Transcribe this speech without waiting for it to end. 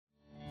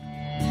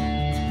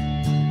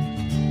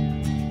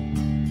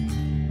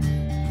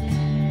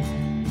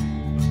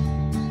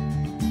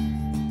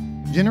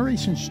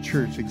Generations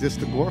Church exists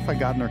to glorify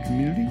God in our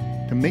community,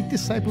 to make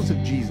disciples of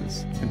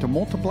Jesus, and to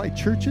multiply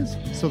churches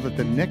so that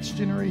the next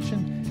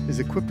generation is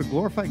equipped to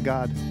glorify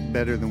God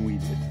better than we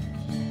did.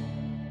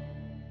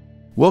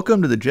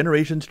 Welcome to the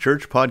Generations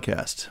Church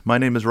podcast. My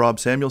name is Rob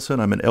Samuelson.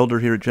 I'm an elder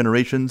here at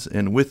Generations,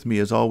 and with me,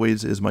 as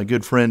always, is my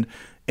good friend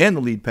and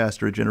the lead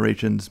pastor at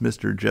Generations,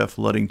 Mr. Jeff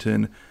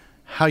Luddington.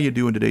 How you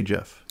doing today,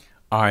 Jeff?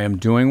 I am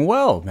doing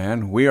well,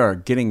 man. We are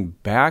getting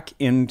back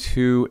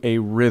into a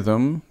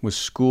rhythm with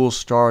school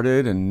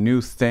started and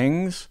new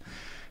things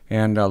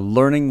and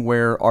learning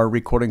where our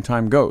recording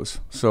time goes.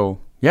 So,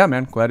 yeah,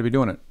 man, glad to be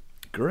doing it.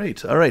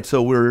 Great. All right,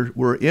 so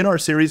we're in our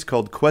series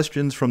called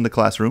Questions from the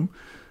Classroom.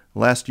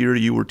 Last year,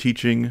 you were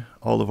teaching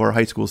all of our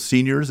high school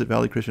seniors at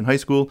Valley Christian High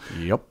School.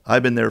 Yep.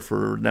 I've been there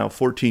for now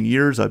 14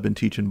 years. I've been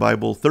teaching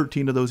Bible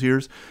 13 of those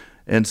years.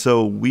 And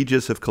so we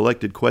just have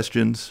collected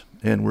questions,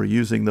 and we're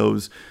using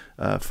those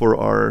for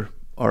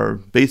our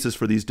basis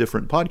for these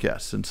different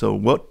podcasts. And so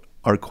what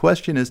our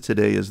question is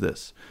today is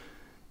this: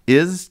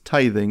 is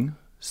tithing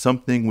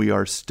something we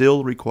are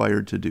still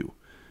required to do?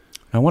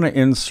 I want to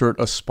insert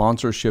a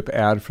sponsorship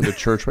ad for the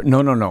church.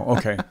 No.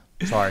 Okay.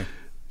 Sorry.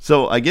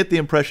 So I get the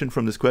impression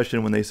from this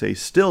question when they say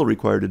still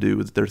required to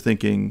do that they're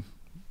thinking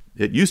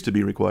it used to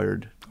be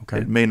required. Okay.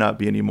 It may not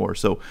be anymore.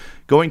 So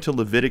going to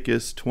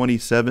Leviticus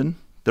 27:30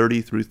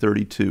 through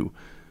 32.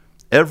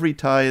 Every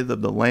tithe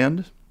of the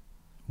land,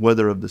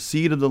 whether of the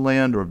seed of the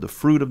land or of the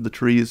fruit of the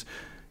trees,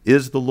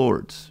 is the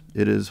Lord's.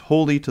 It is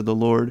holy to the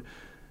Lord.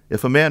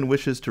 If a man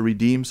wishes to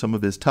redeem some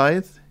of his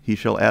tithe, he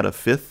shall add a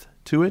fifth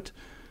to it.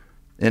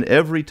 And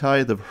every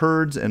tithe of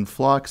herds and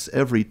flocks,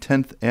 every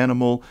 10th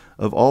animal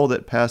of all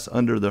that pass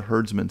under the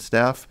herdsman's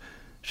staff,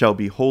 shall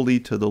be holy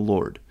to the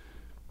Lord.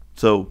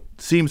 So,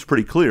 seems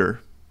pretty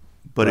clear.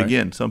 But Right.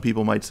 Again, some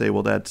people might say,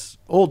 well, that's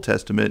Old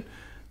Testament.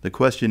 The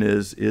question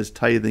is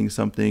tithing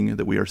something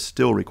that we are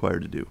still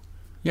required to do?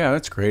 Yeah,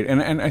 that's great.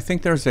 And I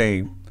think there's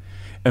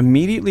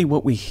immediately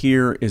what we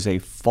hear is a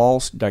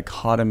false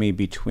dichotomy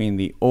between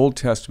the Old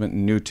Testament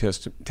and New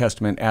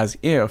Testament, as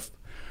if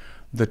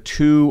the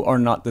two are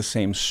not the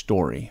same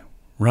story,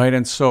 right?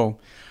 And so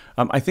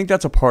I think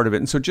that's a part of it.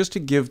 And so just to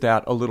give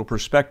that a little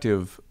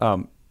perspective,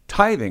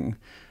 tithing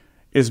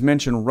is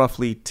mentioned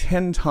roughly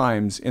 10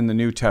 times in the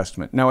New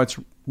Testament. Now, it's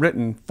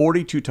written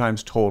 42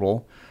 times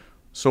total.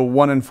 So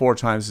 1 in 4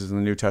 times is in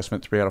the New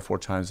Testament, 3 out of 4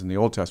 times in the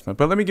Old Testament.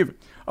 But let me give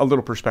a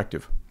little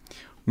perspective.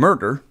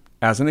 Murder,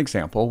 as an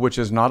example, which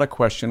is not a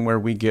question where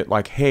we get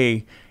like,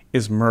 hey,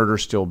 is murder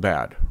still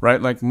bad, right?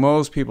 Like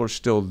most people are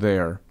still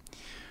there.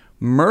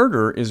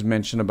 Murder is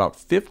mentioned about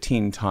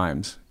 15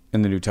 times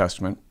in the New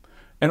Testament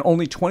and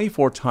only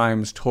 24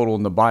 times total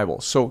in the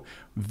Bible. So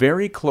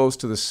very close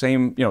to the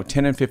same,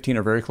 10 and 15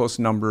 are very close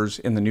numbers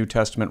in the New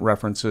Testament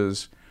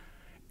references.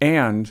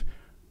 And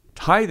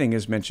tithing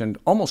is mentioned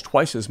almost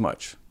twice as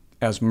much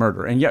as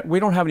murder. And yet we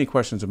don't have any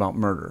questions about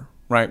murder,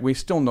 right? We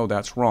still know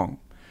that's wrong.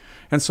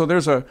 And so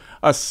there's a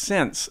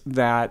sense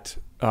that,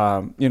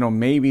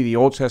 maybe the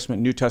Old Testament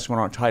and New Testament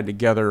aren't tied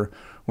together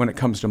when it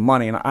comes to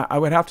money. And I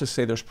would have to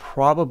say there's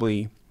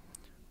probably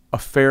a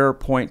fair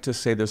point to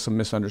say there's some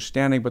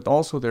misunderstanding, but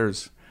also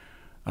there's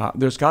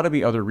got to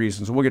be other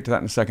reasons. We'll get to that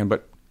in a second.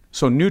 But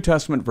so New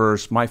Testament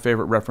verse, my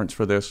favorite reference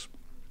for this,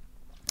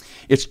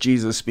 it's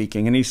Jesus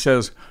speaking. And he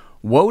says,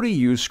 "Woe to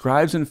you,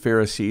 scribes and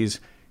Pharisees,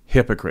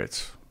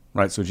 hypocrites,"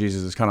 right? So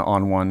Jesus is kind of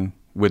on one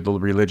with the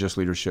religious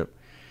leadership.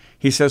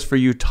 He says, "For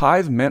you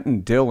tithe mint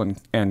and dill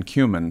and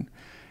cumin,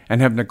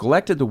 and have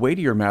neglected the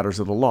weightier matters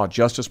of the law,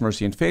 justice,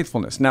 mercy, and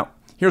faithfulness." Now,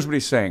 here's what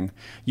he's saying.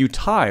 You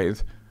tithe,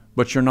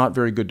 but you're not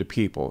very good to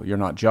people. You're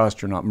not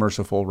just, you're not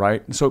merciful,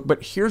 right?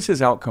 But here's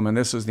his outcome, and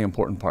this is the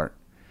important part.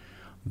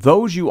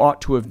 Those you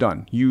ought to have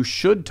done. You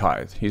should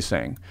tithe, he's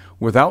saying,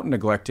 without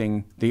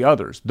neglecting the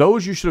others.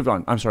 Those you should have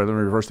done. I'm sorry, let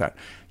me reverse that.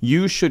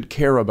 You should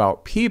care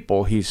about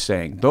people, he's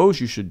saying. Those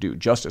you should do,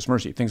 justice,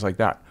 mercy, things like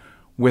that,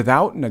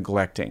 without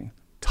neglecting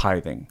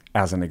tithing,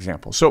 as an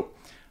example. So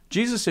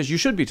Jesus says you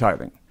should be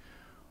tithing,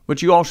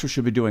 but you also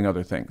should be doing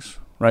other things,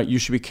 right? You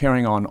should be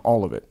carrying on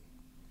all of it.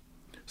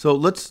 So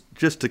let's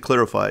just to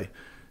clarify,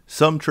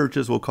 some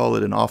churches will call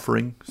it an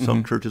offering.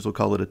 Some churches will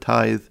call it a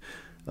tithe.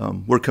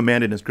 We're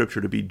commanded in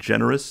Scripture to be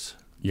generous.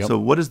 Yep. So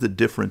what is the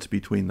difference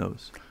between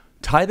those?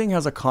 Tithing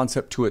has a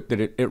concept to it that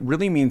it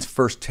really means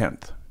first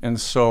tenth. And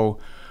so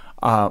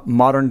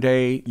modern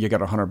day, you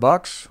got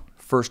 $100,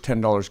 first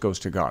 $10 goes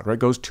to God, right?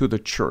 Goes to the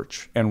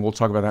church. And we'll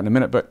talk about that in a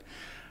minute. But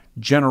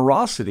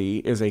generosity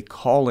is a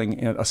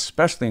calling,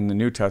 especially in the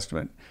New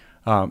Testament.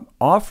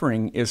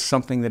 Offering is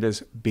something that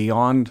is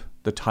beyond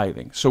the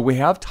tithing. So we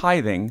have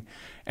tithing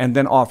and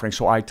then offering.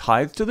 So I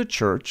tithe to the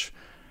church,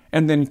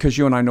 and then because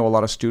you and I know a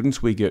lot of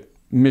students, we get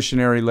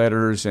missionary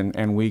letters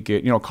and we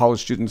get,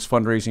 college students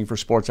fundraising for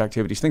sports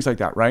activities, things like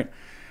that, right?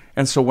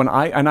 And so when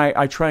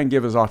I try and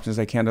give as often as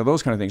I can to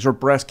those kind of things, or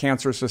Breast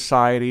Cancer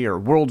Society or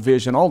World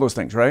Vision, all those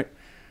things, right?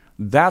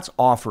 That's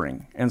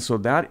offering. And so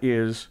that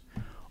is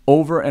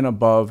over and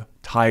above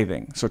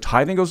tithing. So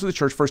tithing goes to the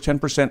church, first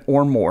 10%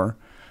 or more.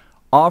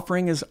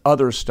 Offering is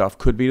other stuff,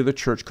 could be to the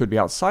church, could be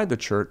outside the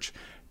church.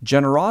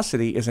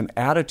 generosity is an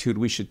attitude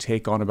we should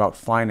take on about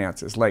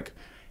finances. Like,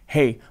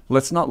 hey,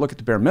 let's not look at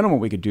the bare minimum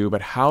we could do,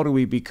 but how do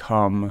we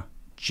become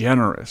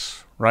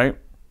generous, right?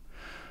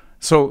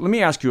 So let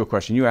me ask you a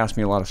question. You asked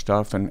me a lot of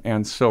stuff,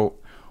 and so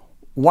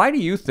why do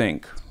you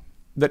think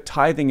that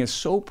tithing is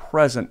so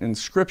present in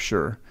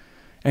Scripture,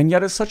 and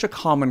yet it's such a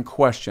common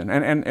question?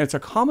 And it's a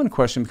common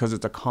question because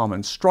it's a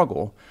common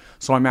struggle.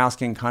 So I'm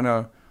asking kind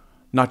of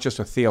not just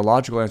a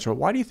theological answer, but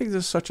why do you think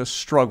there's such a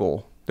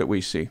struggle that we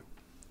see?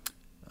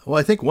 Well,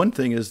 I think one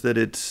thing is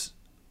that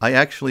I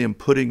actually am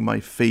putting my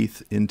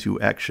faith into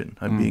action.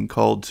 I'm being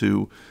called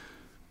to,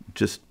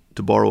 just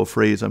to borrow a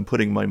phrase, I'm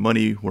putting my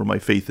money where my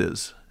faith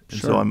is. And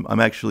Sure. so I'm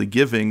actually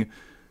giving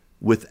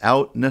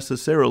without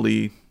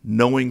necessarily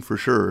knowing for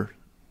sure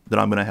that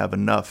I'm going to have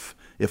enough.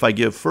 If I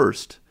give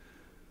first,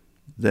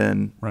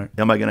 then Right.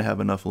 am I going to have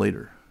enough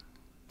later?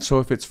 So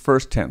if it's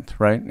first tenth,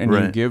 right, and you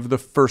Right. give the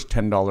first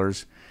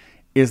 $10,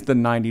 is the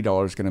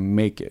 $90 going to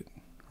make it,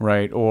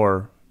 right?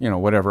 Or,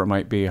 whatever it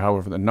might be,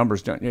 however the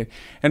numbers don't.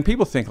 And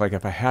people think like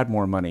if I had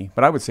more money,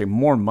 but I would say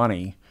more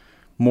money,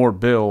 more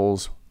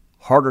bills,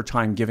 harder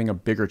time giving a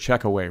bigger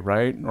check away,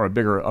 right? Or a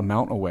bigger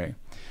amount away.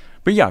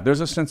 But yeah, there's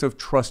a sense of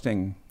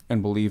trusting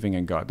and believing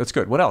in God. That's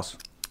good. What else?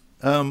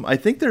 I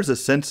think there's a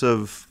sense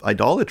of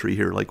idolatry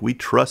here. Like we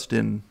trust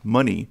in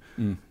money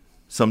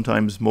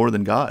sometimes more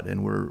than God,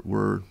 and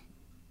we're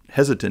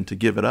hesitant to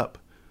give it up.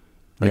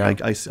 Like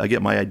Yeah. I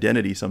get my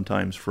identity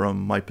sometimes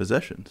from my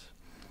possessions.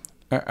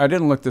 I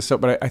didn't look this up,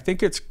 but I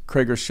think it's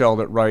Craig Rochelle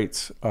that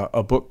writes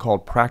a book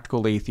called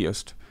Practical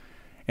Atheist.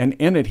 And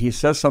in it, he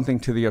says something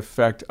to the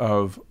effect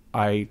of,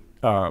 I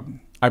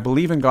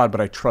believe in God,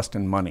 but I trust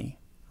in money,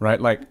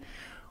 right? Like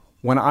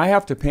when I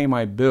have to pay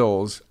my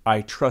bills, I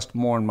trust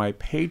more in my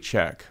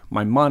paycheck,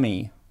 my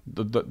money,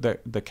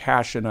 the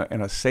cash in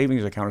a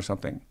savings account or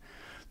something,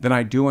 than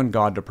I do in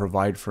God to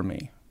provide for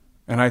me.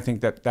 And I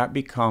think that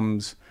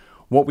becomes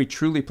what we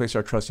truly place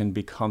our trust in,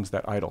 becomes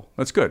that idol.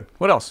 That's good.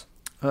 What else?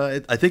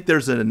 I think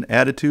there's an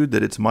attitude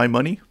that it's my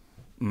money,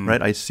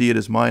 right? I see it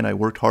as mine. I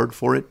worked hard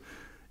for it.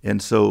 And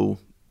so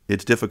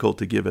it's difficult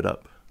to give it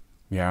up.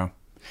 Yeah.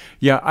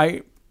 Yeah,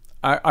 I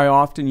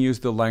often use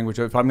the language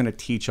of, if I'm going to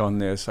teach on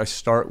this, I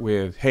start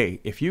with,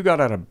 hey, if you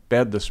got out of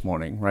bed this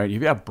morning, right,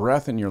 if you have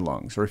breath in your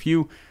lungs, or if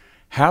you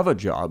have a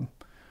job,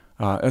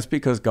 that's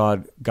because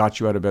God got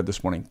you out of bed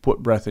this morning,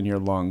 put breath in your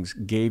lungs,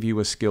 gave you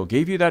a skill,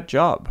 gave you that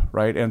job,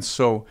 right? And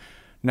so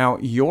now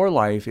your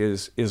life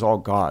is all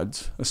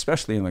God's,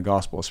 especially in the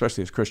gospel,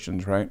 especially as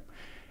Christians, right?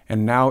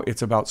 And now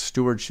it's about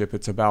stewardship.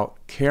 It's about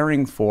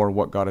caring for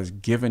what God has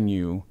given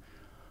you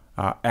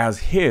as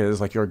His,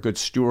 like you're a good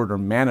steward or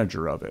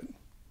manager of it.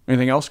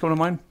 Anything else come to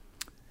mind?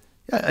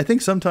 Yeah, I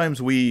think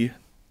sometimes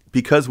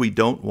because we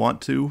don't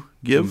want to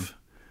give,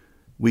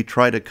 we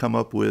try to come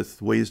up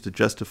with ways to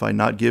justify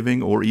not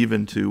giving or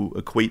even to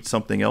equate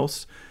something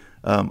else.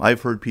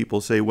 I've heard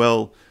people say,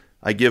 well,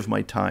 I give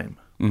my time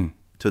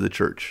to the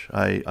church.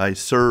 I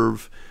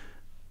serve,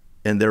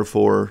 and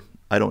therefore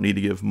I don't need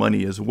to give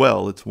money as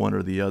well. It's one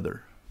or the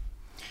other.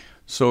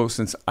 So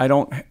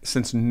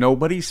since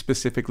nobody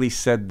specifically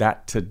said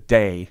that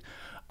today,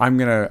 I'm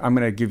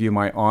gonna give you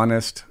my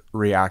honest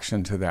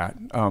reaction to that.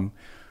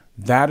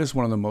 That is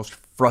one of the most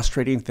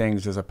frustrating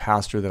things as a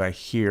pastor that I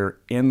hear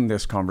in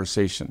this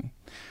conversation.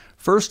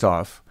 First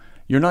off,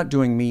 you're not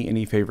doing me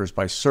any favors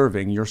by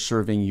serving. You're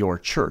serving your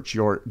church.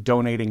 You're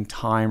donating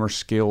time or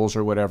skills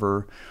or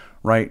whatever,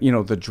 right?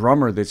 The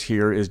drummer that's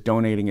here is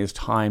donating his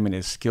time and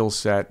his skill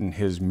set and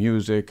his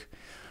music,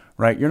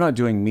 right? You're not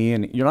doing me,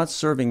 and you're not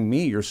serving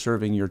me. You're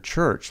serving your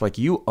church. Like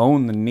you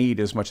own the need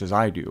as much as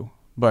I do.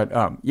 But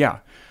yeah.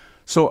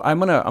 So I'm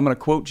gonna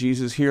quote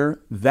Jesus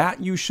here.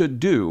 That you should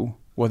do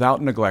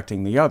without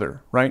neglecting the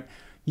other, right?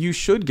 You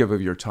should give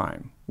of your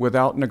time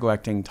without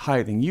neglecting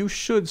tithing. You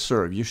should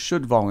serve. You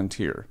should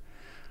volunteer.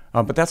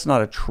 But that's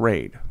not a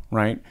trade,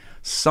 right?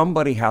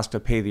 Somebody has to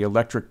pay the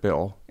electric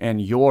bill,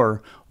 and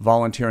your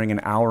volunteering an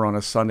hour on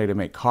a Sunday to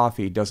make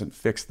coffee doesn't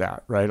fix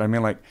that, right? I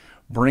mean, like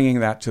bringing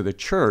that to the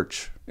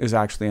church is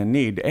actually a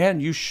need,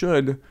 and you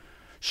should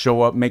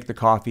show up, make the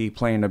coffee,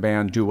 play in a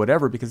band, do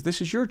whatever, because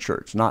this is your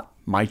church, not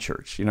my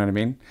church. You know what I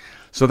mean?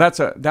 So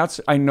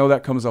I know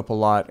that comes up a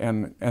lot,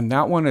 and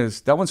that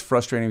one's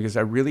frustrating because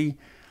I really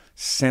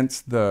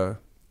sense the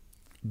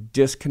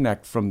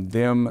disconnect from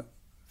them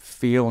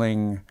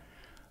feeling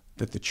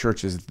that the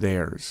church is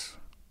theirs.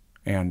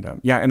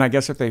 And and I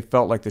guess if they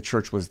felt like the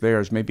church was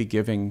theirs, maybe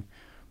giving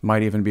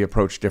might even be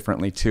approached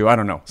differently too. I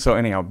don't know. So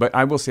anyhow, but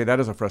I will say that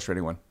is a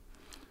frustrating one.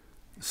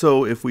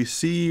 So if we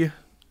see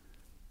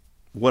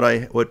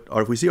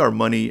if we see our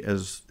money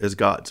as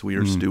God's, we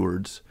are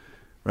stewards,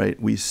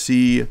 right? We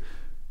see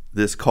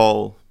this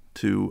call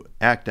to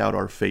act out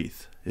our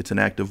faith. It's an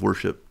act of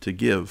worship to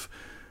give.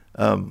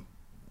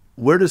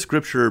 Where does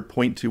Scripture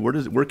point to?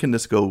 Where can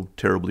this go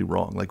terribly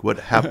wrong? Like what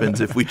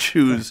happens if we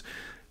choose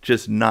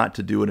just not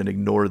to do it and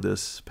ignore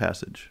this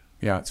passage?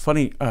 Yeah, it's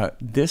funny.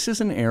 This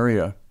is an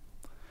area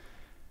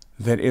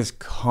that is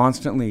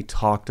constantly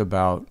talked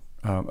about,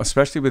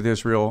 especially with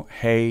Israel.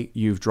 Hey,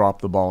 you've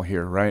dropped the ball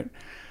here, right?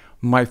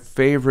 my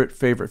favorite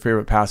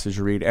passage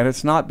to read, and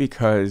it's not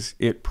because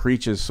it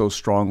preaches so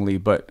strongly,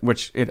 but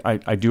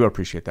I do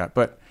appreciate that,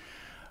 but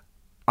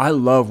I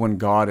love when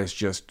God is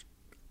just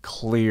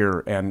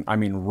clear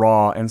and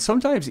raw, and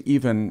sometimes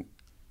even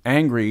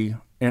angry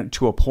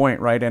to a point,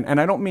 right? And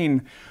I don't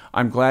mean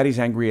I'm glad he's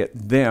angry at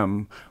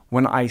them.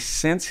 When I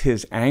sense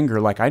his anger,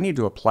 like I need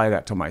to apply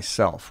that to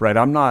myself, right?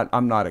 I'm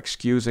not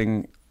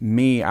excusing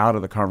me out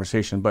of the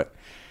conversation, but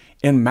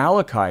in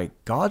Malachi,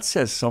 God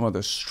says some of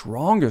the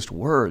strongest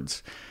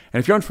words. And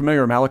if you're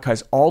unfamiliar,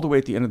 Malachi's all the way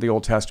at the end of the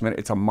Old Testament.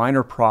 It's a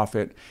minor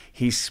prophet.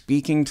 He's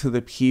speaking to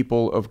the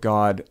people of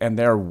God, and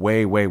they're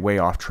way, way, way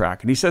off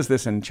track. And he says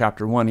this in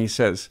chapter 1. He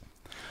says,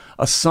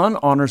 "A son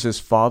honors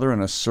his father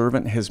and a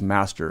servant his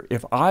master.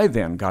 If I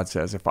then," God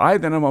says, "if I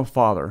then am a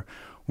father,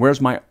 where's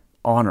my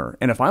honor?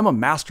 And if I'm a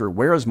master,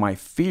 where is my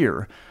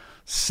fear?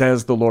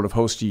 Says the Lord of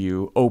hosts to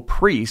you, O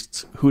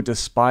priests who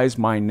despise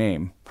my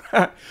name."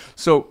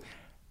 So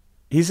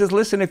he says,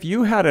 listen, if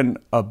you had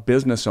a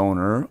business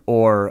owner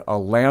or a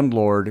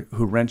landlord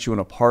who rents you an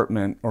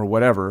apartment or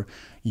whatever,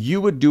 you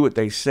would do what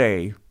they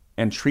say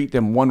and treat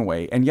them one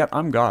way, and yet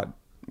I'm God,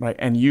 right?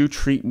 And you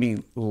treat me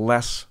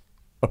less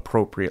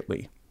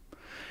appropriately.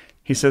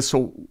 He says,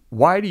 so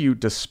why do you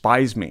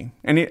despise me?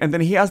 And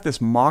then he has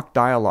this mock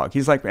dialogue.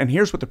 He's like, and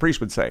here's what the priest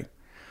would say.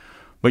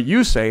 But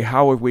you say,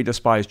 how have we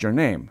despised your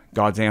name?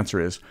 God's answer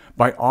is,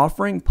 by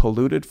offering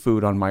polluted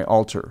food on my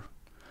altar.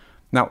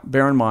 Now,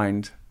 bear in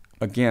mind,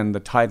 again, the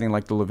tithing,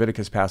 like the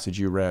Leviticus passage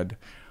you read,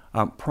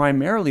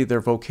 primarily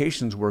their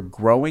vocations were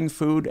growing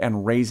food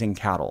and raising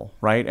cattle,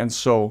 right? And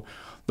so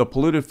the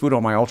polluted food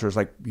on my altar is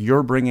like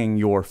you're bringing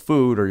your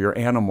food or your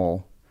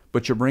animal,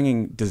 but you're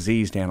bringing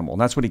diseased animal.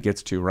 And that's what he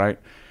gets to, right?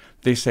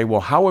 They say,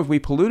 well, how have we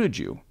polluted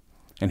you?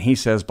 And he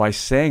says, by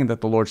saying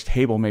that the Lord's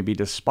table may be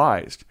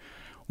despised.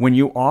 When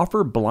you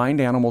offer blind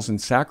animals in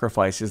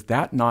sacrifice, is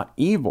that not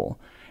evil?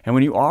 And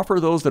when you offer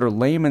those that are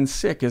lame and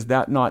sick, is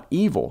that not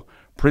evil?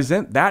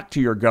 Present that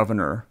to your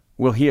governor.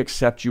 Will he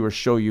accept you or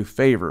show you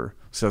favor,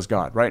 says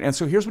God, right? And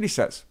so here's what he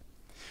says.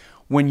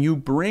 When you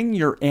bring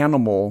your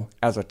animal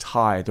as a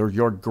tithe or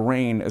your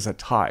grain as a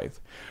tithe,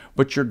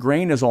 but your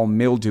grain is all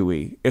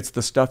mildewy, it's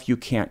the stuff you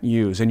can't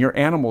use, and your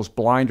animal's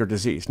blind or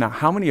diseased. Now,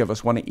 how many of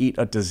us want to eat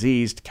a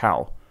diseased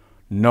cow?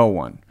 No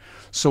one.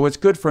 So it's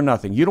good for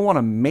nothing. You don't want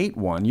to mate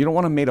one. You don't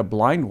want to mate a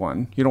blind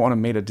one. You don't want to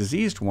mate a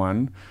diseased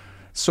one.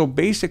 So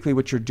basically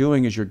what you're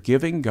doing is you're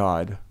giving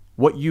God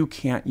what you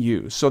can't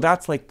use. So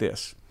that's like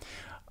this.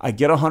 I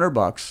get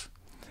 $100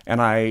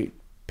 and I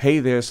pay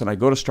this and I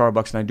go to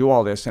Starbucks and I do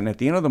all this. And at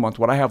the end of the month,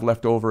 what I have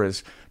left over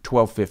is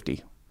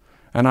 $12.50.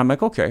 And I'm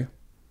like, okay,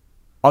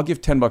 I'll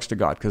give $10 to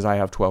God because I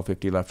have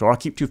 $12.50 left, or I'll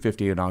keep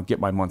 $2.50 and I'll get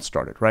my month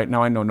started, right?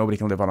 Now I know nobody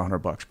can live on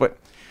 $100, but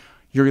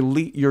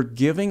you're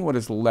giving what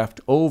is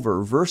left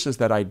over versus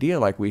that idea,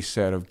 like we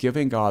said, of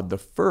giving God the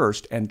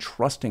first and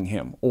trusting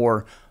him,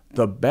 or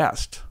the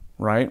best,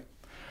 right?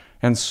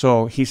 And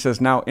so he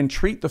says, now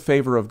entreat the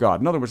favor of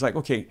God. In other words, like,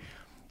 okay,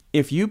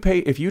 if you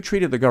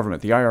treated the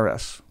government, the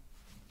IRS,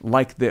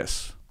 like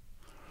this,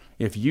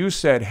 if you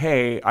said,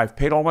 hey, I've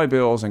paid all my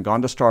bills and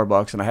gone to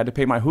Starbucks and I had to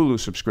pay my Hulu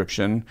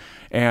subscription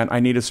and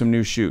I needed some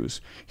new shoes.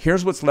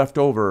 Here's what's left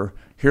over.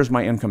 Here's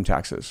my income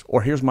taxes,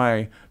 or here's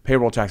my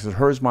payroll taxes.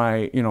 Here's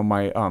my,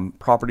 my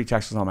property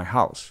taxes on my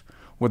house.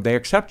 Would they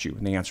accept you?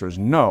 And the answer is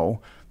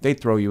no. They'd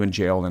throw you in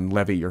jail and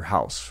levy your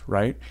house,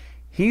 right?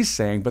 He's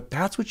saying, but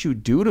that's what you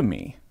do to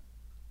me.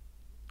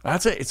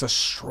 It's a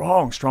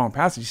strong, strong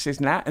passage. He says,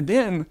 and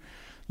then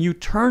you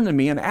turn to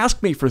me and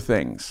ask me for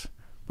things,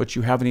 but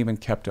you haven't even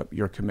kept up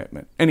your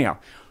commitment. Anyhow,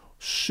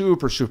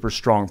 super, super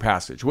strong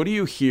passage. What do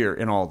you hear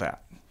in all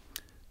that?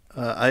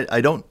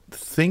 I don't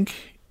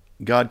think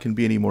God can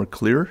be any more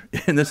clear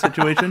in this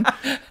situation.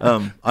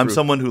 I'm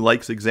someone who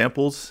likes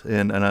examples,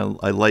 and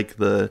I like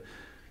the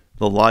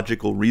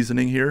logical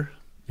reasoning here.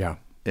 Yeah.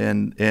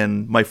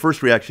 And my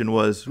first reaction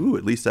was, ooh,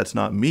 at least that's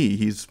not me.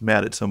 He's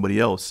mad at somebody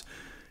else.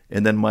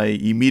 And then my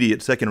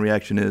immediate second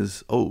reaction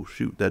is, oh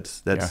shoot,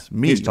 that's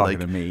me. He's talking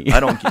to me. I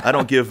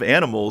don't give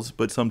animals,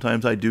 but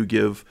sometimes I do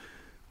give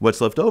what's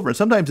left over. And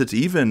sometimes it's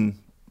even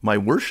my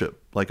worship.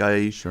 Like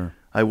I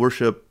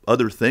worship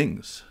other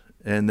things.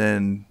 And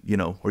then,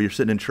 or you're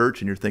sitting in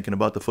church and you're thinking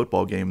about the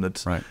football game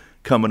that's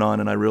coming on,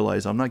 and I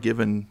realize I'm not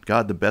giving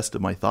God the best of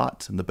my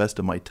thoughts and the best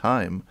of my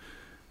time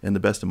and the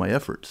best of my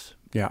efforts.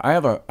 Yeah, I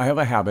have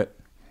a habit.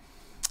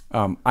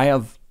 I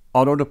have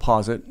auto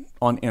deposit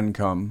on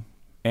income,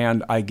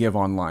 and I give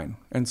online.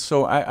 And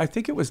so I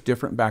think it was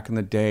different back in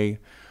the day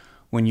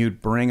when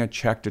you'd bring a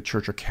check to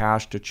church or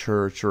cash to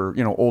church, or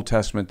Old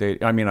Testament,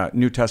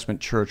 New Testament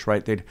church,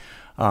 right? They'd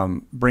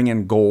bring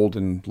in gold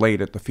and lay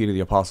it at the feet of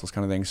the apostles,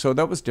 kind of thing. So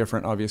that was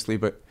different, obviously,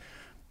 but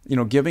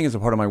giving is a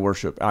part of my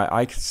worship.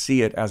 I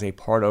see it as a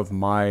part of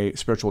my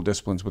spiritual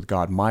disciplines with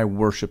God, my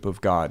worship of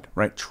God,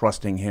 right?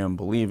 Trusting him,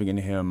 believing in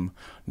him,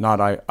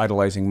 not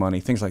idolizing money,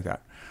 things like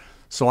that.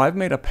 So I've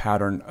made a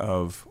pattern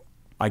of,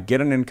 I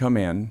get an income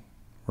in,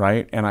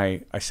 right? And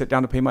I sit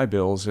down to pay my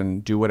bills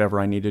and do whatever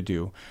I need to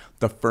do.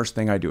 The first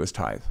thing I do is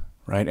tithe,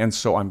 right? And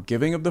so I'm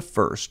giving of the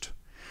first.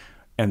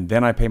 and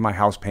then I pay my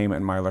house payment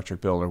and my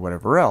electric bill or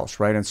whatever else,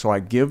 right? And so I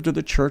give to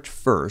the church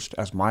first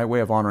as my way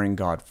of honoring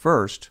God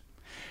first.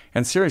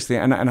 And seriously,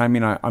 and I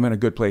mean, I'm in a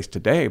good place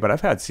today, but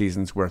I've had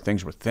seasons where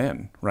things were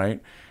thin, right?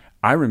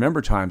 I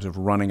remember times of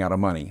running out of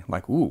money,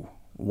 like, ooh,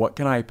 what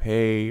can I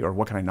pay or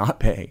what can I not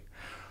pay?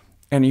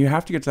 And you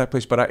have to get to that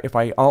place. But if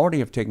I already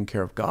have taken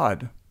care of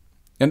God,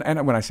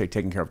 and when I say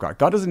taking care of God,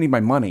 God doesn't need my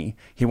money.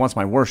 He wants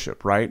my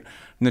worship, right?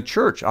 And the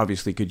church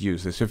obviously could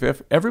use this.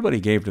 If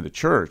everybody gave to the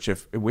church,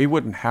 if we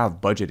wouldn't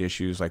have budget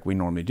issues like we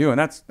normally do. And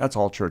that's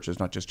all churches,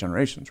 not just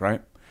Generations,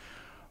 right?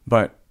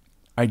 But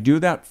I do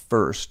that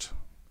first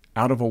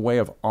out of a way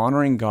of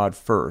honoring God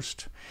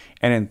first.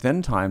 And in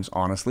thin times,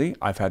 honestly,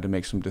 I've had to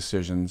make some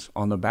decisions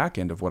on the back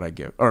end of what I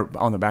give, or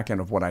on the back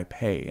end of what I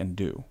pay and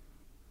do.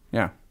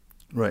 Yeah.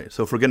 Right.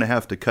 So if we're going to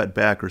have to cut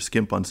back or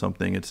skimp on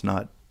something, it's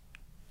not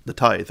the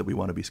tithe that we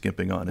want to be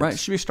skimping on. Right. It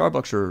should be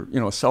Starbucks or,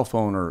 a cell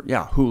phone or,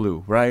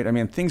 Hulu, right? I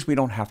mean, things we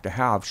don't have to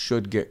have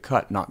should get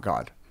cut, not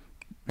God.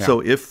 Yeah. So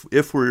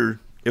if we're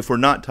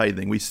not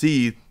tithing, we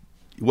see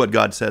what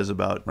God says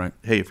about, right.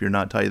 Hey, if you're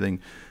not tithing,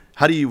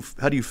 how do you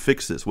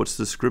fix this? What's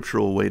the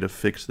scriptural way to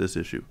fix this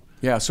issue?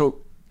 Yeah.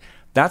 So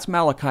that's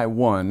Malachi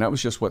 1. That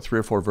was just 3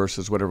 or 4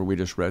 verses, whatever we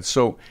just read.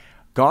 So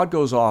God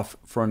goes off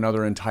for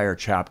another entire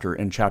chapter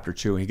in chapter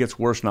 2. He gets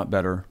worse, not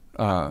better.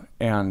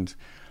 And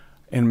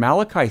in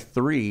Malachi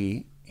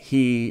 3,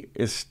 he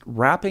is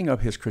wrapping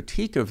up his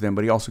critique of them,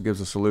 but he also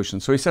gives a solution.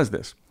 So he says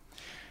this.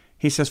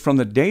 He says, from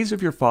the days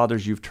of your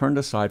fathers, you've turned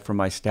aside from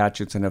my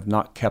statutes and have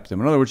not kept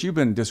them. In other words, you've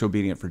been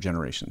disobedient for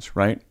generations,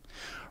 right?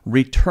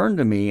 Return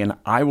to me and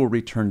I will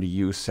return to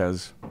you,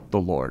 says the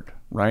Lord,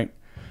 right?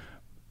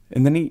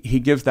 And then he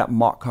gives that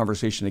mock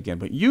conversation again.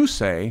 But you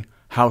say,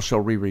 how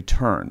shall we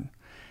return?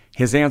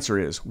 His answer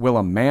is, will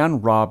a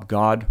man rob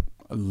God?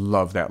 I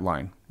love that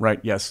line, right?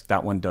 Yes,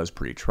 that one does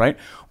preach, right?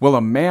 Will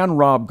a man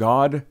rob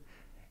God?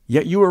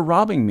 Yet you are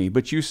robbing me.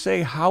 But you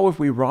say, how have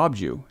we robbed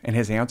you? And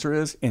his answer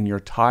is, in your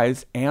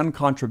tithes and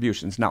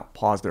contributions. Now,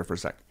 pause there for a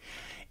second.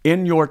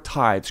 In your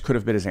tithes could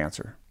have been his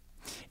answer.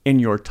 In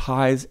your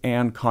tithes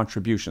and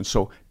contributions.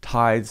 So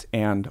tithes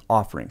and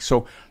offerings.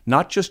 So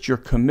not just your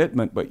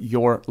commitment, but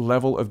your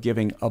level of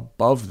giving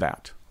above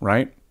that,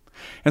 right?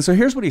 And so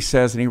here's what he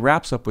says, and he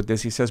wraps up with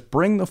this. He says,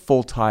 bring the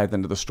full tithe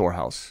into the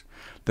storehouse,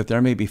 that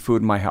there may be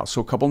food in my house.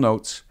 So a couple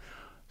notes.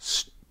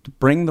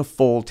 Bring the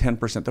full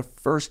 10%, the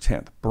first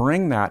tenth.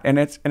 Bring that, and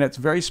it's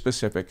very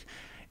specific,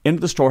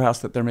 into the storehouse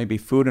that there may be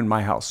food in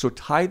my house. So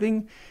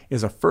tithing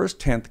is a first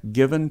tenth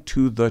given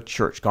to the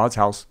church, God's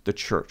house, the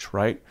church,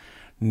 right?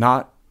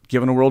 Not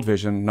given to World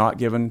Vision, not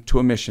given to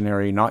a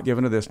missionary, not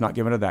given to this, not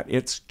given to that.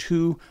 It's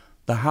to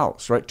the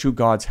house, right? To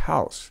God's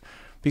house.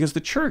 Because the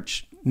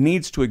church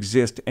needs to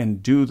exist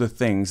and do the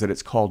things that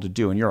it's called to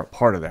do, and you're a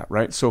part of that,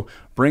 right? So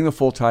bring the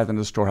full tithe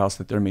into the storehouse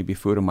that there may be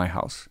food in my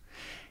house.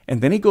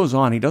 And then he goes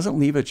on, he doesn't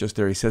leave it just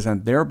there. He says,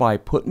 and thereby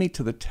put me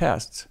to the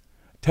test,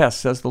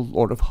 says the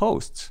Lord of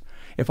hosts.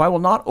 If I will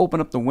not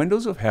open up the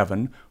windows of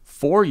heaven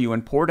for you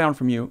and pour down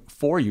for you,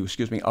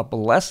 a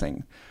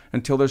blessing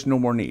until there's no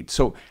more need.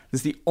 So this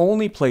is the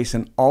only place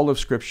in all of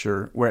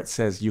Scripture where it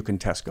says you can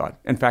test God.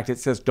 In fact, it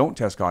says don't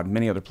test God in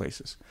many other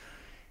places.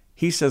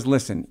 He says,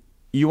 listen,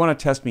 you want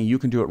to test me, you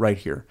can do it right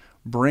here.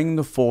 Bring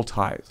the full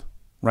tithe,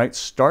 right?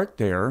 Start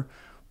there,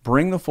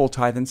 bring the full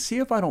tithe, and see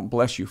if I don't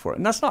bless you for it.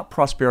 And that's not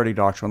prosperity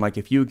doctrine, like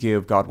if you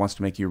give, God wants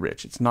to make you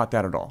rich. It's not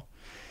that at all.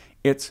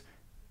 It's,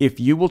 if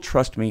you will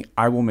trust me,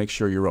 I will make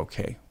sure you're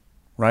okay,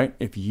 right?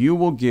 If you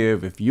will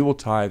give, if you will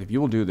tithe, if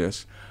you will do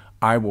this,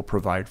 I will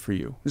provide for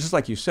you. This is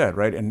like you said,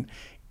 right? And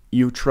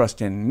you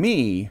trust in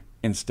me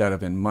instead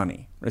of in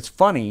money. It's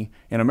funny,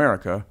 in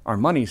America, our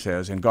money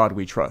says, in God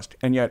we trust.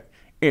 And yet,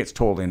 it's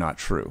totally not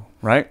true,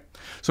 right?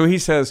 So he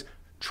says,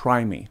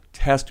 try me,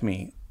 test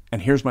me,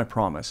 and here's my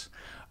promise.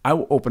 I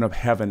will open up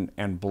heaven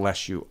and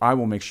bless you. I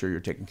will make sure you're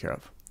taken care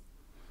of.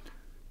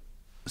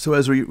 So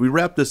as we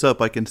wrap this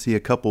up, I can see a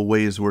couple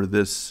ways where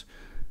this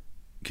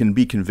can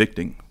be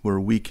convicting,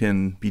 where we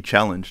can be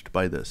challenged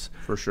by this.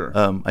 For sure.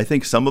 I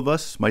think some of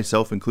us,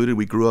 myself included,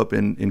 we grew up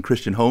in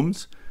Christian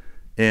homes,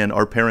 and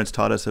our parents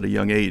taught us at a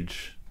young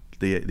age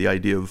the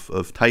idea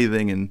of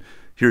tithing, and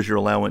here's your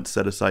allowance,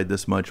 set aside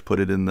this much, put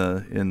it in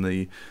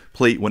the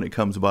plate when it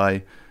comes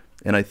by.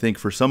 And I think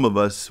for some of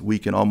us, we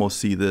can almost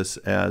see this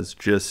as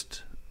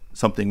just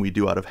something we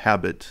do out of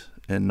habit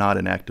and not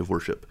an act of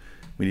worship.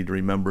 We need to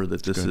remember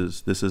that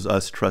this is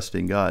us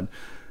trusting God.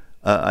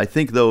 I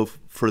think, though,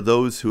 for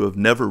those who have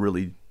never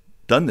really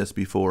done this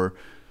before,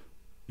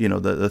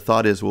 the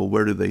thought is, well,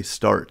 where do they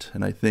start?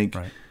 And I think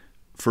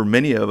for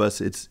many of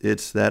us,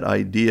 it's that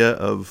idea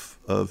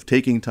of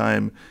taking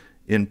time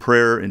in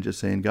prayer and just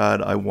saying,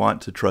 God, I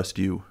want to trust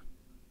you.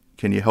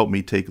 Can you help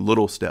me take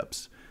little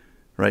steps?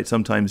 Right?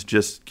 Sometimes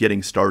just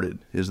getting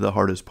started is the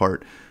hardest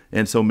part.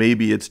 And so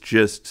maybe it's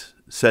just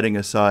setting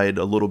aside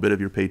a little bit of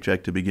your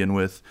paycheck to begin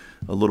with,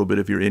 a little bit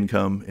of your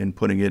income, and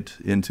putting it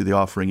into the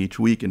offering each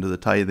week, into the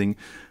tithing,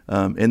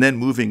 and then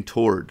moving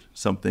toward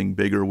something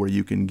bigger where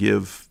you can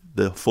give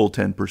the full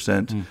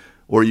 10%,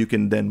 or you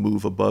can then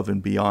move above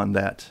and beyond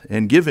that.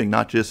 And giving,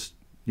 not just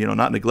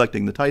not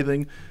neglecting the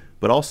tithing,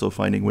 but also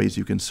finding ways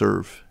you can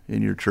serve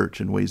in your church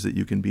and ways that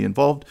you can be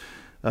involved,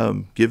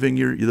 giving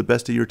the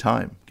best of your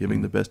time,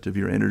 giving the best of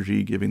your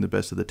energy, giving the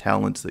best of the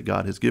talents that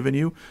God has given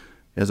you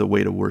as a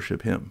way to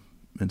worship Him.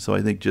 And so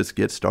I think just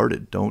get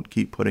started. Don't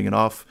keep putting it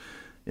off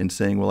and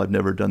saying, well, I've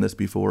never done this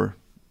before,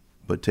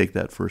 but take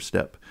that first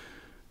step.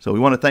 So we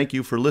want to thank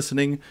you for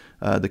listening.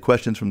 The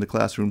Questions from the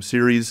Classroom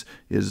series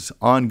is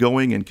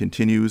ongoing and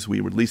continues. We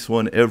release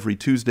one every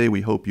Tuesday.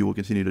 We hope you will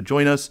continue to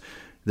join us,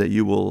 that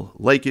you will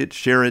like it,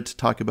 share it,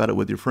 talk about it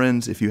with your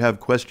friends. If you have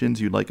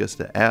questions you'd like us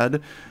to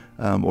add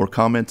or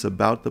comments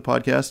about the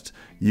podcast,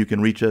 you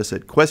can reach us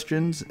at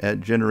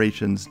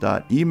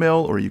questions@generations.email,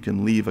 or you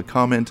can leave a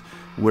comment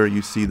where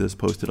you see this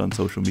posted on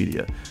social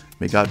media.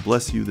 May God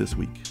bless you this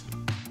week.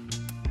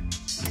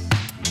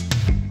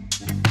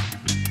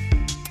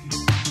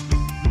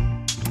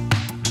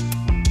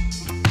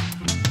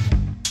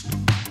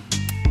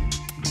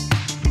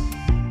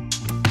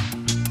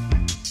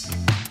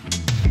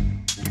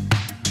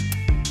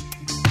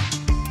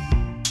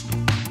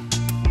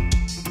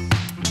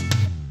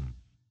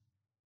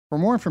 For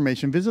more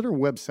information, visit our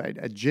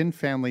website at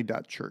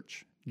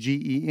genfamily.church,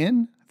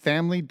 GEN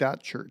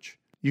family.church.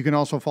 You can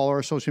also follow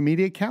our social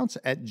media accounts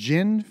at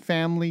Gen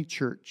Family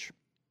Church.